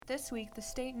This week, the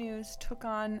state news took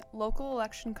on local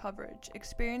election coverage,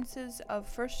 experiences of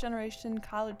first-generation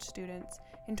college students,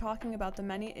 and talking about the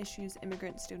many issues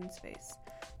immigrant students face.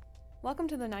 Welcome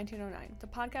to the 1909, the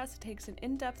podcast that takes an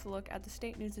in-depth look at the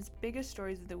state news' biggest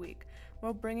stories of the week,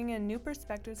 while bringing in new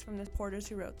perspectives from the reporters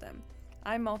who wrote them.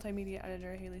 I'm multimedia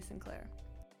editor Haley Sinclair.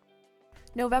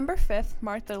 November 5th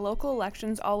marked the local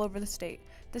elections all over the state.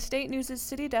 The state news'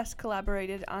 city desk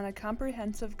collaborated on a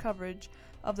comprehensive coverage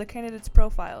of the candidates'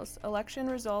 profiles, election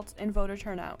results, and voter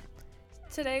turnout.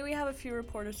 Today we have a few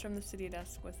reporters from the city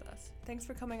desk with us. Thanks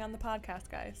for coming on the podcast,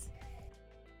 guys.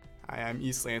 Hi, I'm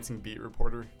East Lansing beat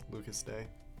reporter Lucas Day.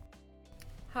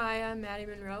 Hi, I'm Maddie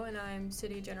Monroe, and I'm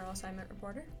City General Assignment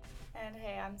Reporter. And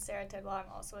hey, I'm Sarah Tidwell. I'm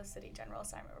also a City General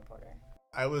Assignment Reporter.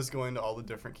 I was going to all the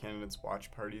different candidates'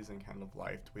 watch parties and kind of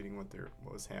live tweeting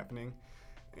what was happening,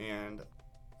 and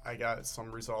I got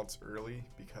some results early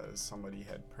because somebody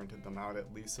had printed them out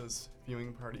at Lisa's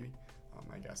viewing party.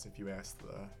 I guess if you ask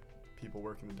the people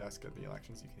working the desk at the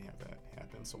elections, you can have that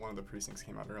happen. So one of the precincts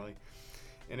came out early,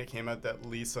 and it came out that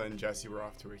Lisa and Jesse were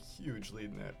off to a huge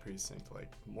lead in that precinct,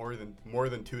 like more than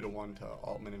 2-1 to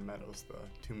Altman and Meadows, the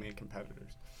two main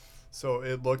competitors. So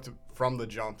it looked from the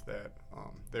jump that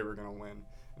they were going to win.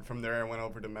 And from there, I went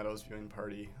over to Meadows' viewing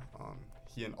party.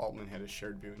 He and Altman had a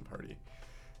shared viewing party.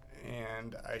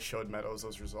 And I showed Meadows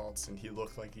those results, and he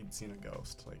looked like he'd seen a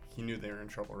ghost. Like, he knew they were in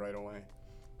trouble right away.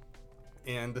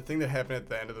 And the thing that happened at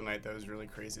the end of the night that was really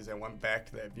crazy is I went back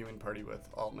to that viewing party with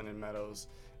Altman and Meadows,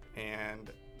 and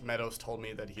Meadows told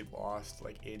me that he lost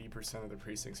like 80% of the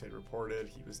precincts had reported.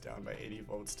 He was down by 80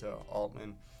 votes to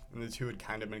Altman, and the two had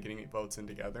kind of been getting votes in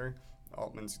together.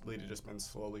 Altman's lead had just been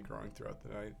slowly growing throughout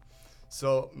the night.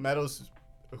 So Meadows,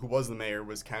 who was the mayor,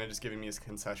 was kind of just giving me his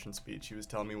concession speech. He was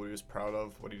telling me what he was proud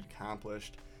of, what he'd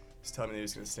accomplished. He was telling me that he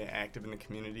was going to stay active in the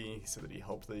community. He said that he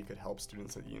hoped that he could help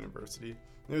students at the university.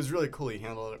 And it was really cool. He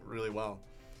handled it really well.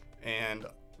 And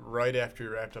right after he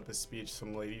wrapped up his speech,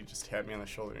 some lady just tapped me on the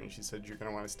shoulder and she said, "You're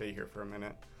going to want to stay here for a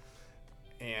minute."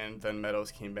 And then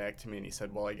Meadows came back to me and he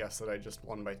said, "Well, I guess that I just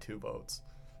won by 2 votes.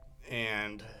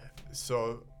 And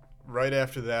so right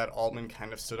after that, Altman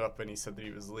kind of stood up and he said that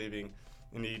he was leaving.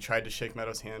 And he tried to shake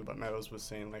Meadows' hand, but Meadows was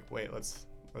saying, like, wait, let's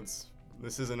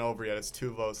this isn't over yet. It's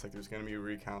 2 votes. Like, there's going to be a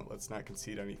recount. Let's not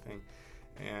concede anything.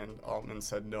 And Altman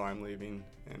said, "No, I'm leaving."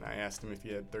 And I asked him if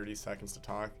he had 30 seconds to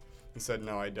talk. He said,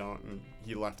 "No, I don't." And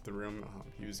he left the room.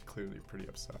 He was clearly pretty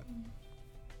upset.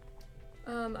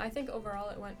 I think overall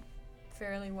it went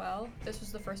fairly well. This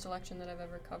was the first election that I've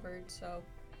ever covered, so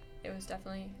it was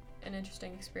definitely an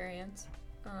interesting experience.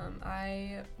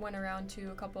 I went around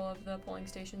to a couple of the polling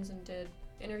stations and did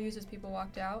interviews as people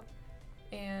walked out,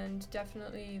 and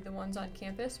definitely the ones on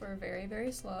campus were very,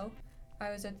 very slow.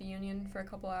 I was at the Union for a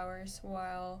couple hours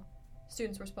while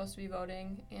students were supposed to be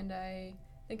voting, and I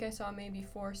think I saw maybe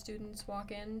 4 students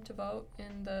walk in to vote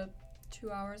in the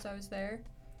 2 hours I was there,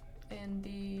 and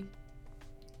the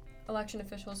election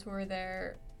officials who were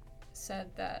there said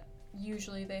that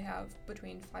usually they have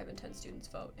between 5 and 10 students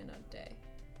vote in a day.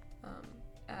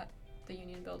 At the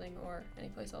Union Building or any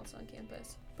place else on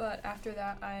campus. But after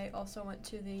that, I also went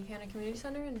to the Hannah Community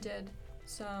Center and did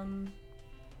some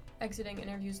exiting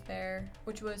interviews there,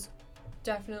 which was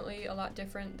definitely a lot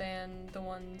different than the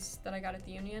ones that I got at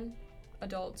the Union.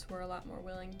 Adults were a lot more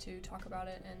willing to talk about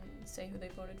it and say who they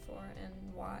voted for and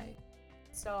why.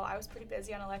 So I was pretty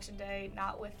busy on election day,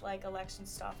 not with like election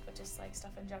stuff, but just like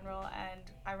stuff in general. And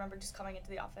I remember just coming into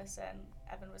the office and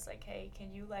Evan was like, "Hey,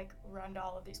 can you like run to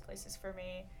all of these places for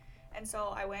me?" And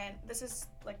so I went. This is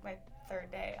like my 3rd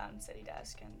day on city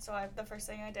desk. And so the first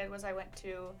thing I did was I went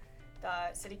to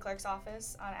the city clerk's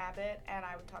office on Abbott and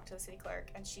I would talk to the city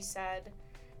clerk. And she said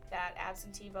that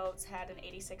absentee votes had an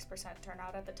 86%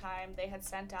 turnout at the time. They had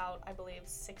sent out, I believe,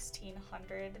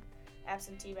 1,600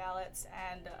 absentee ballots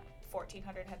and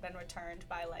 1,400 had been returned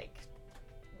by like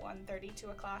 1:30, 2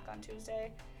 o'clock on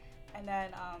Tuesday. And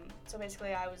then, so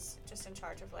basically I was just in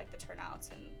charge of like the turnouts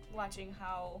and watching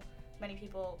how many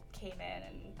people came in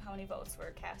and how many votes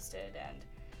were casted.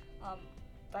 And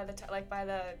by the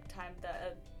time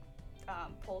the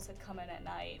polls had come in at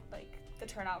night, like the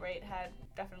turnout rate had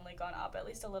definitely gone up at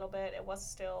least a little bit. It was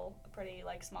still a pretty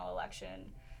like small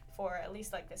election for at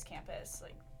least like this campus.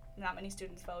 Like not many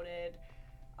students voted.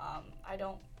 I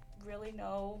don't really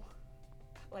know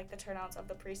like the turnouts of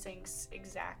the precincts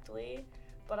exactly,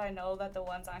 but I know that the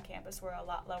ones on campus were a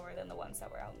lot lower than the ones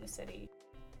that were out in the city.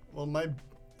 Well,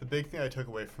 the big thing I took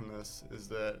away from this is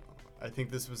that I think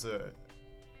this was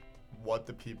what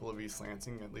the people of East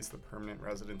Lansing, at least the permanent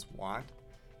residents, want,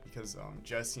 because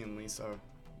Jesse and Lisa,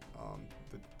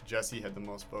 Jesse had the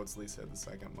most votes, Lisa had the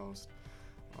second most.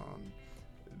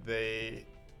 They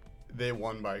they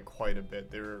won by quite a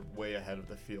bit. They were way ahead of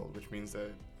the field, which means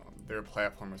that their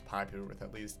platform was popular with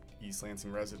at least East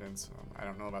Lansing residents. I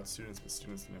don't know about students, but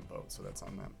students didn't vote, so that's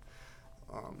on them.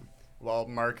 While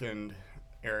Mark Meadows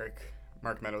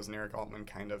and Eric Altman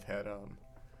kind of had a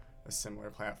similar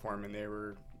platform, and they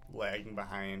were lagging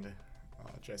behind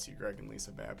Jesse Gregg and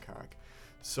Lisa Babcock.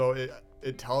 So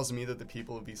it tells me that the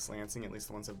people of East Lansing, at least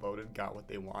the ones that voted, got what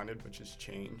they wanted, which is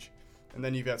change. And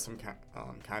then you've got some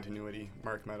continuity.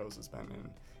 Mark Meadows has been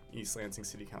in East Lansing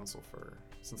City Council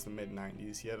since the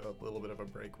mid-90s. He had a little bit of a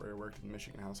break where he worked in the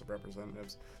Michigan House of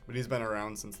Representatives, but he's been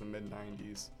around since the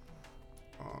mid-90s.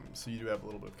 So you do have a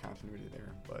little bit of continuity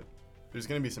there, but there's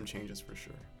going to be some changes for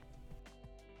sure.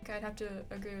 I'd have to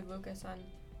agree with Lucas on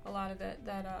a lot of it,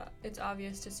 that it's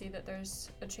obvious to see that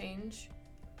there's a change.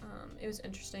 It was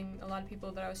interesting. A lot of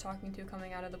people that I was talking to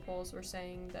coming out of the polls were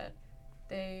saying that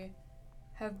they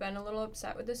have been a little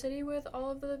upset with the city with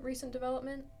all of the recent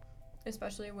development,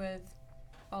 especially with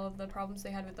all of the problems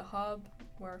they had with the hub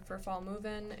for fall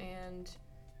move-in and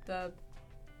the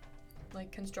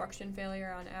construction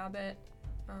failure on Abbott.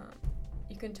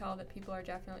 You can tell that people are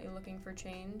definitely looking for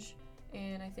change,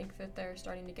 and I think that they're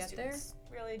starting to get Students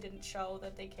really didn't show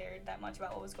that they cared that much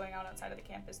about what was going on outside of the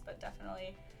campus, but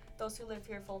definitely those who live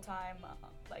here full time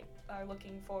are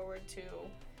looking forward to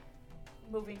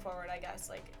moving forward, I guess,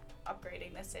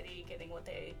 upgrading the city, getting what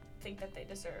they think that they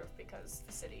deserve, because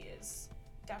the city is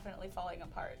definitely falling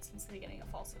apart since the beginning of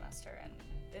fall semester, and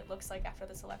it looks like after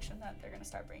this election that they're going to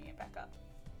start bringing it back up.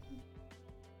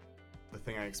 The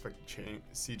thing I expect to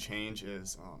see change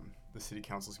is the city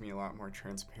council's going to be a lot more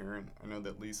transparent. I know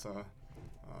that Lisa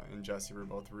and Jesse were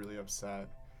both really upset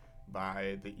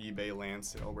by the eBay land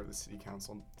sale, where the city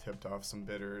council tipped off some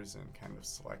bidders and kind of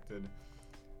selected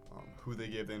who they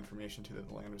gave the information to that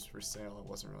the land was for sale. It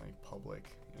wasn't really public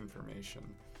information.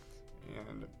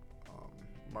 And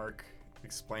Mark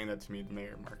explained that to me, the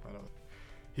mayor, Mark Meadows.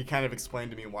 He kind of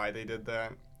explained to me why they did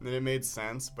that. And it made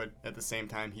sense, but at the same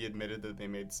time, he admitted that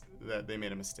they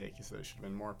made a mistake. He said it should have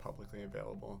been more publicly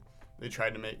available. They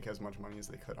tried to make as much money as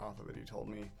they could off of it, he told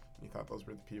me. He thought those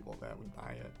were the people that would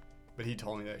buy it. But he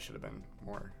told me that it should have been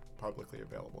more publicly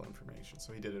available information,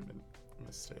 so he did admit a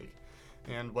mistake.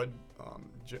 And what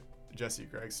Jessie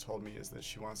Greggs told me is that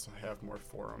she wants to have more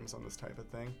forums on this type of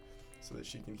thing so that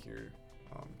she can hear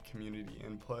community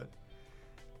input.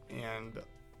 And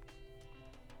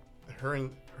her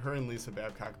and Lisa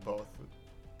Babcock both,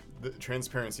 the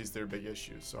transparency is their big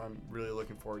issue, so I'm really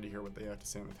looking forward to hear what they have to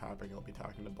say on the topic. I'll be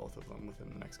talking to both of them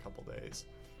within the next couple days,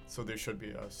 so there should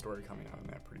be a story coming out on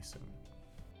that pretty soon.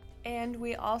 And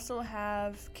we also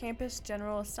have campus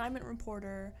general assignment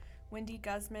reporter Wendy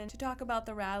Guzman to talk about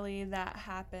the rally that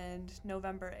happened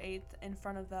November 8th in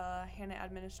front of the Hannah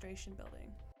Administration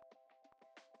Building.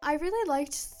 I really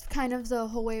liked kind of the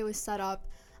whole way it was set up.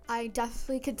 I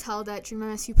definitely could tell that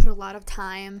DreaMSU put a lot of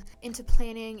time into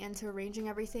planning and to arranging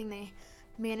everything. They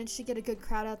managed to get a good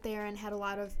crowd out there and had a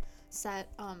lot of set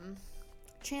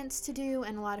chants to do,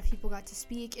 and a lot of people got to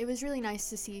speak. It was really nice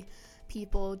to see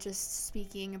people just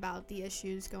speaking about the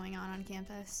issues going on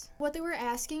campus. What they were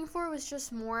asking for was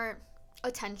just more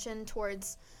attention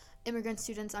towards immigrant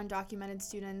students, undocumented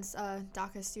students,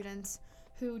 DACA students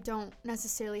who don't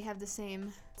necessarily have the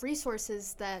same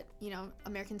resources that,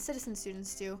 American citizen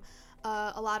students do.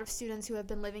 A lot of students who have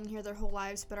been living here their whole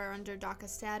lives but are under DACA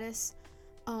status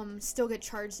still get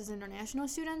charged as international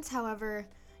students. However,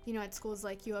 at schools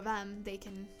like U of M, they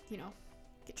can,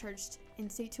 get charged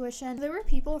in-state tuition. There were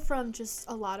people from just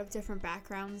a lot of different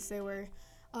backgrounds. There were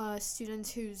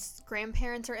students whose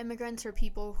grandparents are immigrants or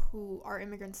people who are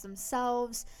immigrants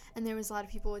themselves, and there was a lot of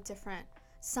people with different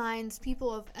signs.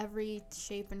 People of every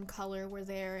shape and color were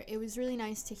there. It was really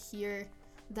nice to hear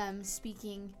them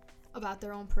speaking about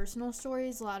their own personal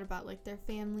stories, a lot about their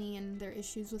family and their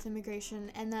issues with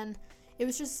immigration, and then it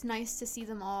was just nice to see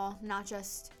them all not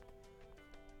just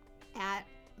at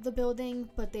the building,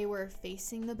 but they were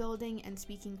facing the building and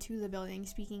speaking to the building,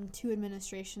 speaking to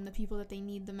administration, the people that they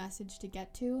need the message to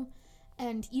get to.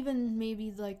 And even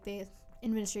maybe the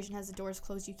administration has the doors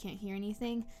closed, you can't hear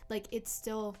anything, it's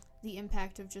still the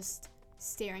impact of just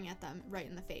staring at them right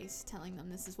in the face, telling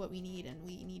them this is what we need and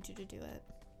we need you to do it.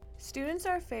 Students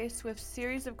are faced with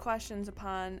series of questions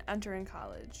upon entering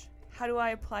college. How do I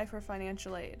apply for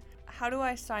financial aid? How do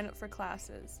I sign up for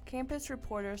classes? Campus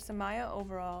reporter SaMya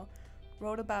Overall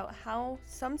wrote about how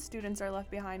some students are left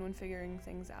behind when figuring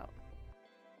things out.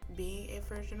 Being a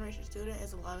first-generation student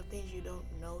is a lot of things you don't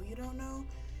know.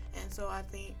 And so I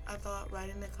thought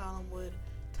writing the column would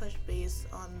touch base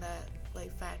on that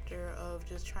factor of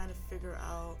just trying to figure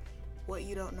out what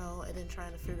you don't know and then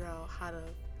trying to figure out how to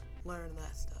learn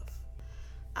that stuff.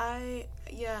 I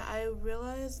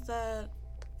realized that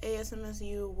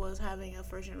ASMSU was having a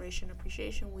first generation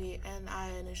appreciation week, and I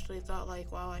initially thought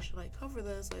like, wow, I should like cover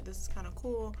this, like this is kind of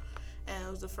cool. And it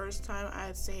was the first time I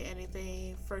had seen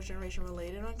anything first generation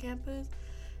related on campus.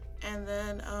 And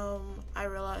then I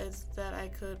realized that I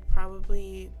could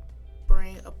probably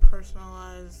bring a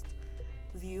personalized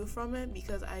view from it,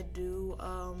 because I do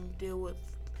deal with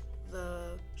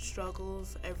the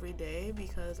struggles every day,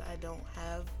 because I don't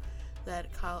have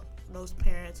those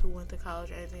parents who went to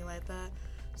college or anything like that.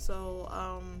 So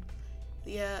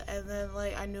and then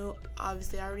like I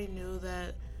already knew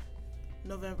that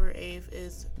November 8th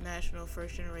is National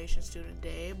First Generation Student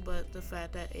Day, but the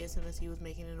fact that ASMSU was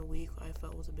making it a week, I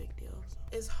felt was a big deal. So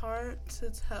it's hard to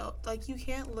tell. Like, you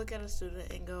can't look at a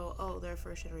student and go, oh, they're a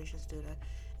first generation student.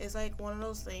 It's like one of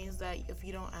those things that if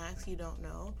you don't ask, you don't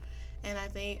know. And I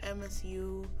think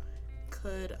MSU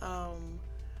could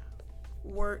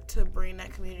work to bring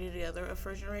that community together of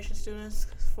first generation students,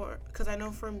 because I know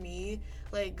for me,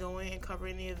 like going and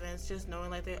covering the events, just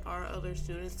knowing like there are other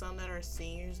students, some that are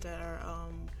seniors that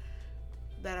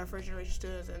are first generation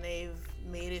students, and they've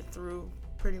made it through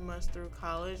pretty much through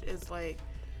college. It's like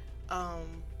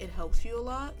it helps you a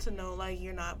lot to know like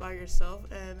you're not by yourself.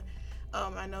 And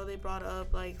I know they brought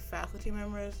up like faculty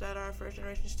members that are first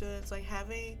generation students. Like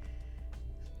having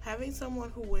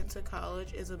someone who went to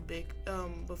college is a big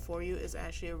before you is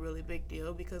actually a really big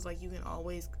deal, because like you can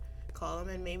always call them,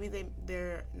 and maybe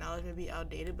their knowledge may be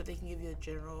outdated, but they can give you a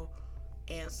general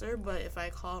answer. But if I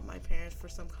call my parents for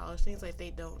some college things, like they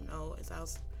don't know, it's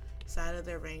outside of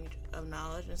their range of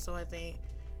knowledge. And so I think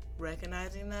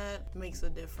recognizing that makes a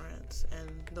difference in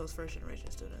those first generation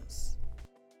students.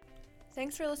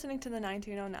 Thanks for listening to the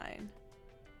 1909.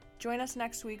 Join us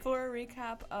next week for a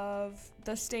recap of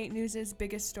the state news'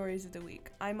 biggest stories of the week.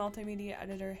 I'm multimedia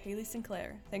editor Haley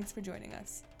Sinclair. Thanks for joining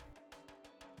us.